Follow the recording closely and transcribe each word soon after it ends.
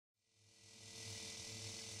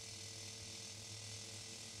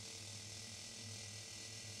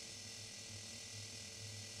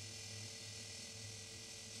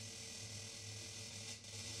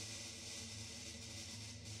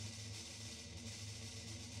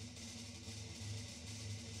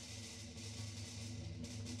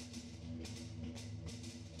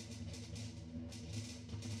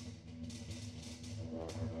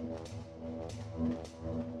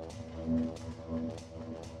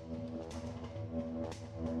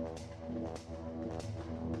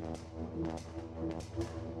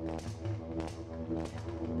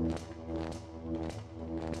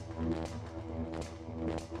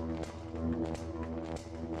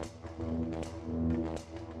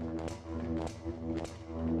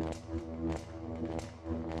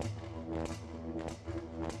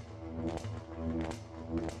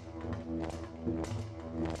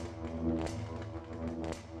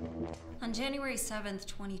On January 7th,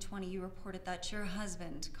 2020, you reported that your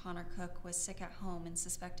husband, Connor Cook, was sick at home and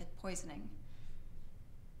suspected poisoning.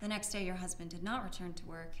 The next day, your husband did not return to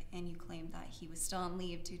work, and you claimed that he was still on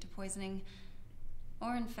leave due to poisoning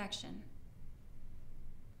or infection.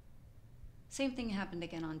 Same thing happened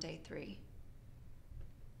again on day 3.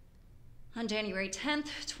 On January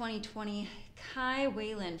 10th, 2020, Kai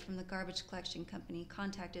Whalen from the garbage collection company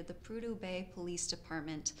contacted the Prudhoe Bay Police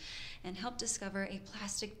Department and helped discover a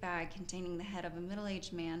plastic bag containing the head of a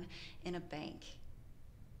middle-aged man in a bank,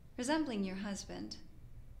 resembling your husband.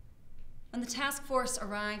 When the task force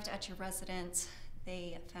arrived at your residence,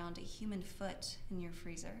 they found a human foot in your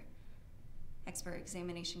freezer. Expert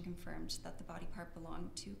examination confirmed that the body part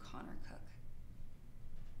belonged to Connor Cook.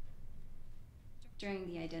 During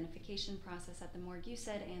the identification process at the morgue, you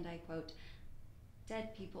said, and I quote,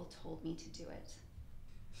 "Dead people told me to do it."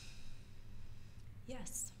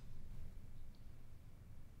 Yes.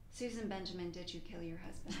 Susan Benjamin, did you kill your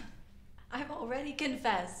husband? I've already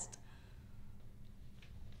confessed.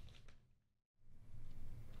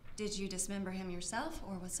 Did you dismember him yourself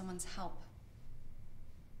or with someone's help?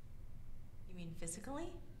 You mean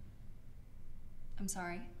physically? I'm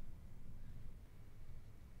sorry?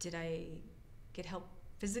 Did I get help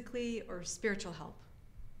physically or spiritual help?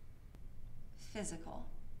 Physical.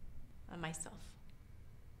 Myself.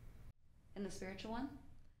 And the spiritual one?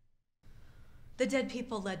 The dead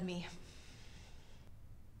people led me.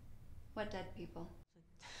 What dead people?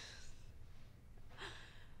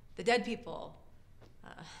 The dead people.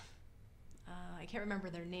 I can't remember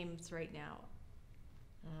their names right now.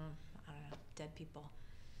 I don't know. Dead people.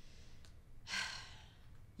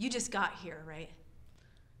 You just got here, right?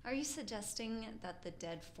 Are you suggesting that the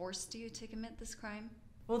dead forced you to commit this crime?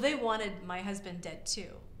 Well, they wanted my husband dead too.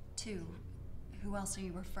 To? Who else are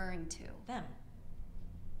you referring to? Them.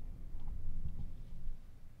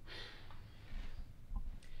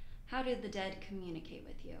 How did the dead communicate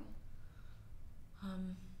with you?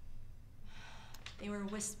 They were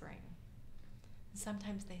whispering.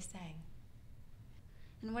 Sometimes they sang.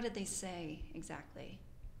 And what did they say exactly?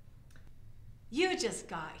 You just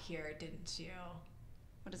got here, didn't you?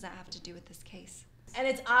 What does that have to do with this case? And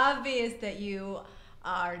it's obvious that you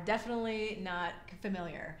are definitely not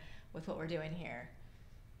familiar with what we're doing here.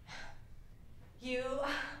 You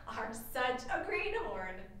are such a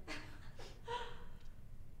greenhorn.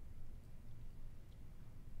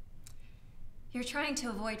 You're trying to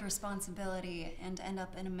avoid responsibility and end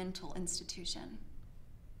up in a mental institution.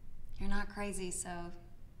 You're not crazy, so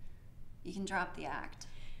you can drop the act.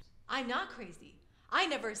 I'm not crazy. I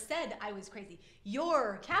never said I was crazy.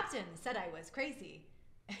 Your captain said I was crazy.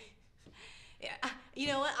 You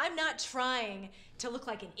know what? I'm not trying to look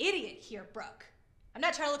like an idiot here, Brooke. I'm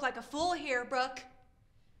not trying to look like a fool here, Brooke.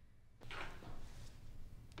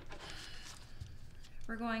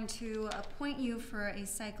 We're going to appoint you for a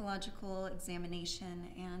psychological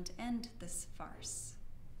examination and end this farce.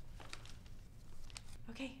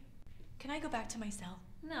 Okay. Can I go back to my cell?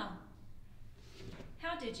 No.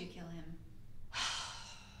 How did you kill him?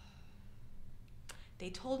 They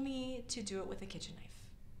told me to do it with a kitchen knife.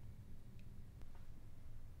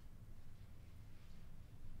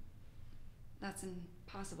 That's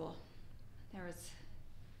impossible. There was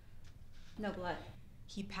no blood.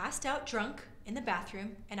 He passed out drunk in the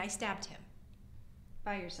bathroom, and I stabbed him.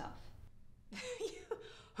 By yourself.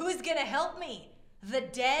 Who's gonna help me? The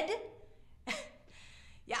dead?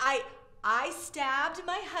 Yeah, I stabbed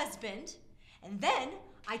my husband, and then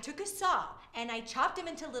I took a saw and I chopped him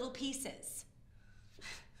into little pieces.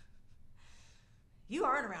 You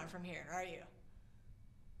aren't around from here, are you?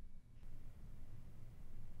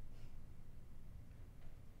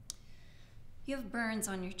 You have burns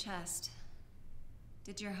on your chest.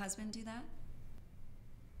 Did your husband do that?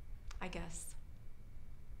 I guess.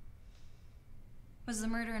 Was the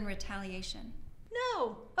murder in retaliation?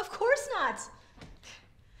 No, of course not.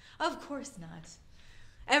 Of course not.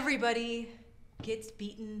 Everybody gets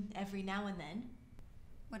beaten every now and then.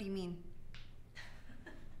 What do you mean?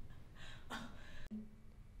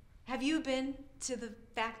 Have you been to the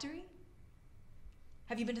factory?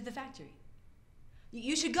 Have you been to the factory?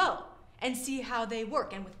 You should go and see how they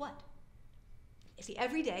work and with what. You see,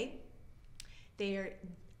 every day they're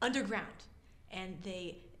underground and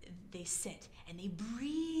they sit and they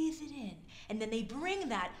breathe it in and then they bring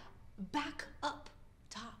that back up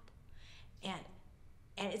top. And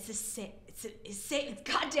it's the same, it's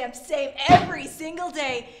goddamn same every single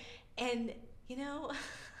day. And you know,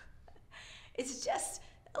 it's just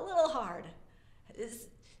a little hard.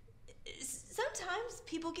 Sometimes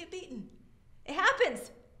people get beaten. It happens.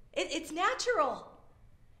 It's natural.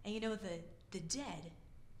 And you know, the dead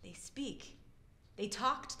They speak. They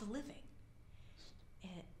talk to the living.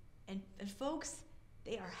 And folks,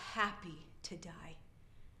 they are happy to die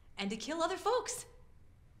and to kill other folks.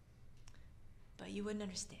 But you wouldn't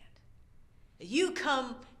understand. You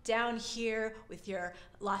come down here with your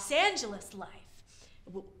Los Angeles life,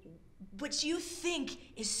 which you think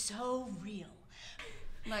is so real.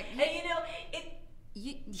 Look, and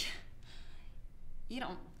you know, you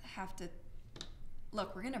don't have to.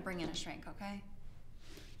 Look, we're gonna bring in a shrink, okay?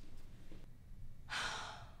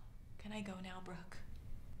 Can I go now, Brooke?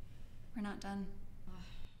 We're not done.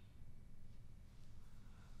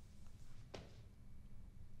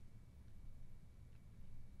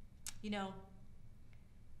 You know,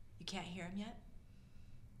 you can't hear them yet,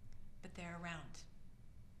 but they're around,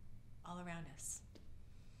 all around us.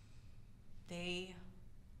 They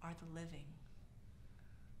are the living,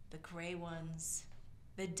 the gray ones,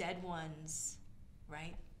 the dead ones,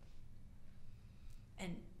 right?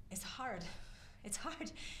 And it's hard. It's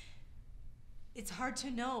hard. It's hard to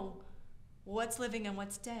know what's living and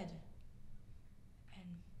what's dead. And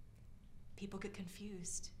people get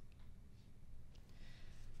confused.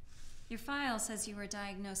 Your file says you were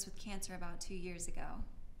diagnosed with cancer about 2 years ago.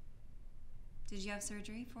 Did you have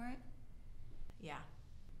surgery for it? Yeah.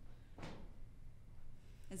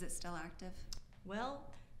 Is it still active? Well,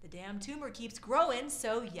 the damn tumor keeps growing,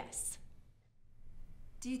 so yes.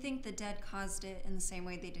 Do you think the dead caused it in the same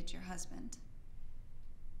way they did your husband?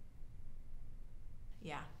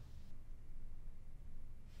 Yeah.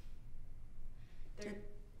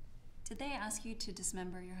 Did they ask you to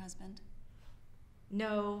dismember your husband?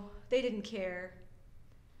 No, they didn't care.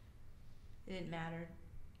 It didn't matter.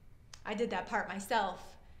 I did that part myself.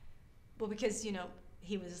 Well, because, you know,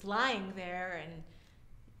 he was lying there and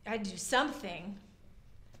I had to do something.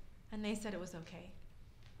 And they said it was okay.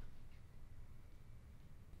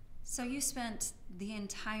 So you spent the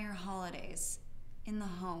entire holidays in the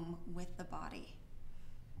home with the body.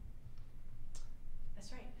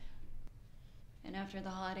 That's right. And after the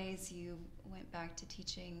holidays, you went back to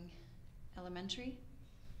teaching elementary?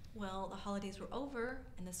 Well, the holidays were over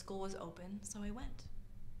and the school was open, so I went.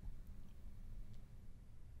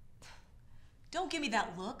 Don't give me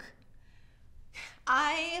that look.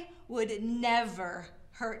 I would never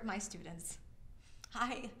hurt my students.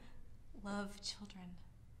 I love children.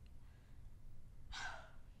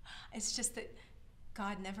 It's just that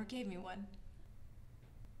God never gave me one.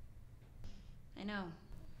 I know.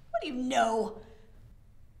 What do you know?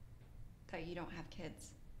 That you don't have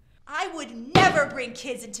kids. I would never bring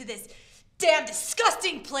kids into this damn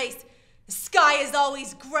disgusting place. The sky is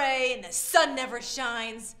always gray and the sun never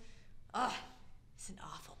shines. Ugh, it's an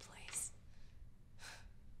awful place.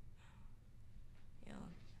 You know,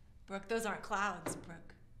 Brooke, those aren't clouds,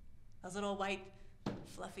 Brooke. Those little white,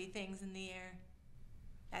 fluffy things in the air.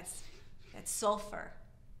 That's sulfur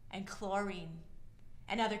and chlorine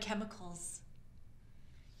and other chemicals.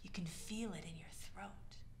 You can feel it in your throat.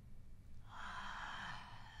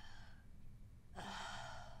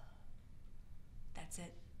 That's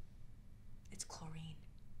it. It's chlorine.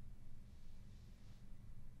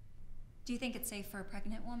 Do you think it's safe for a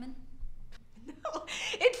pregnant woman? No,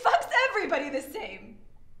 it fucks everybody the same.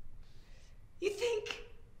 You think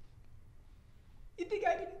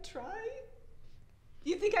I didn't try?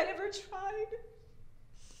 You think I never tried?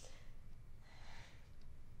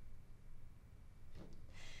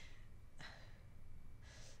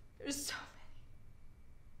 There's so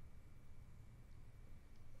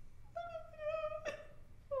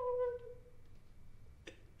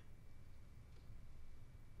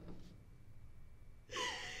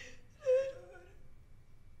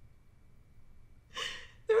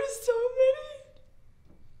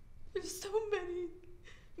many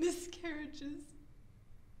miscarriages.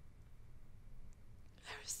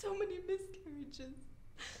 There were so many miscarriages.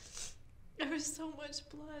 There was so much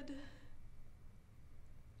blood.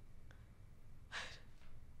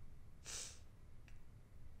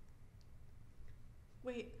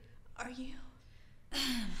 Wait, are you?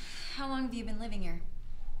 How long have you been living here?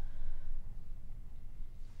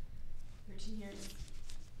 13 years.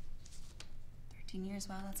 13 years,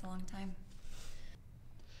 wow, that's a long time.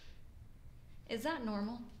 Is that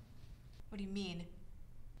normal? What do you mean?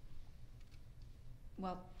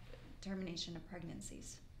 Well, termination of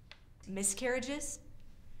pregnancies. Miscarriages?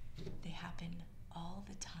 They happen all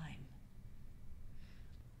the time.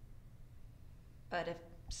 But if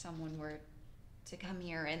someone were to come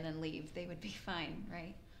here and then leave, they would be fine,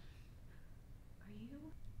 right?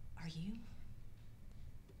 Are you?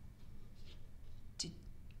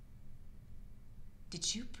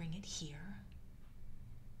 Did you bring it here?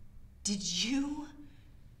 Did you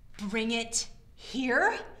bring it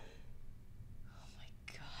Here? Oh my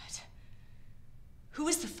God. Who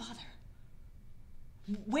is the father?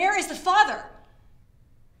 Where is the father?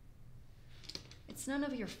 It's none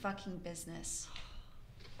of your fucking business.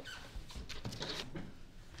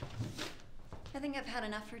 I think I've had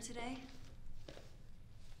enough for today.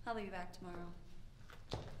 I'll be back tomorrow.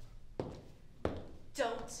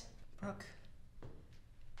 Don't. Brooke.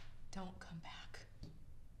 Don't come back.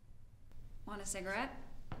 Want a cigarette?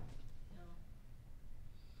 No.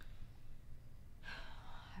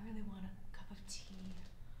 I really want a cup of tea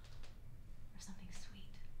or something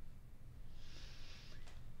sweet.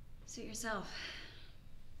 Suit yourself.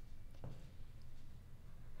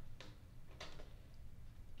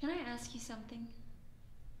 Can I ask you something?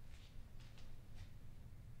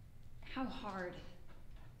 How hard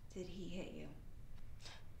did he hit you?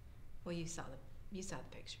 Well, you saw the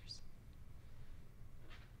pictures.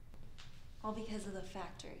 All because of the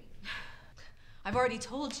factory. I've already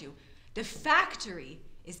told you, the factory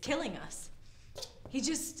is killing us.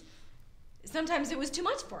 Sometimes it was too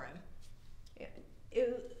much for him.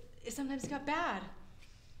 It sometimes got bad.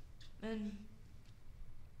 And,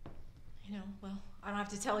 well, I don't have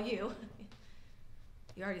to tell you.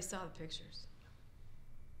 You already saw the pictures.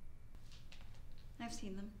 I've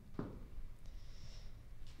seen them.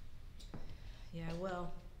 Yeah,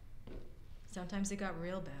 well, sometimes it got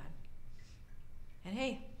real bad. And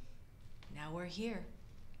hey, now we're here.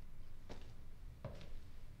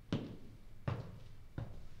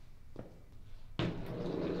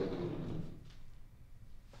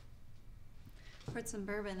 Poured some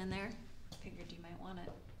bourbon in there. Figured you might want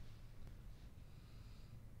it.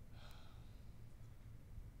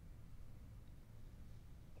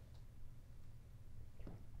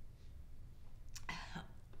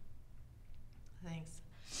 Thanks.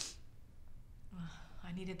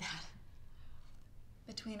 I needed that.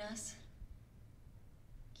 Between us,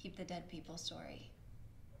 keep the dead people story.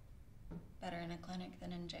 Better in a clinic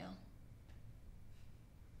than in jail.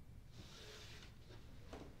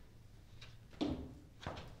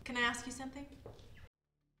 Can I ask you something?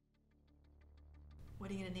 What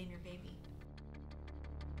are you gonna name your baby?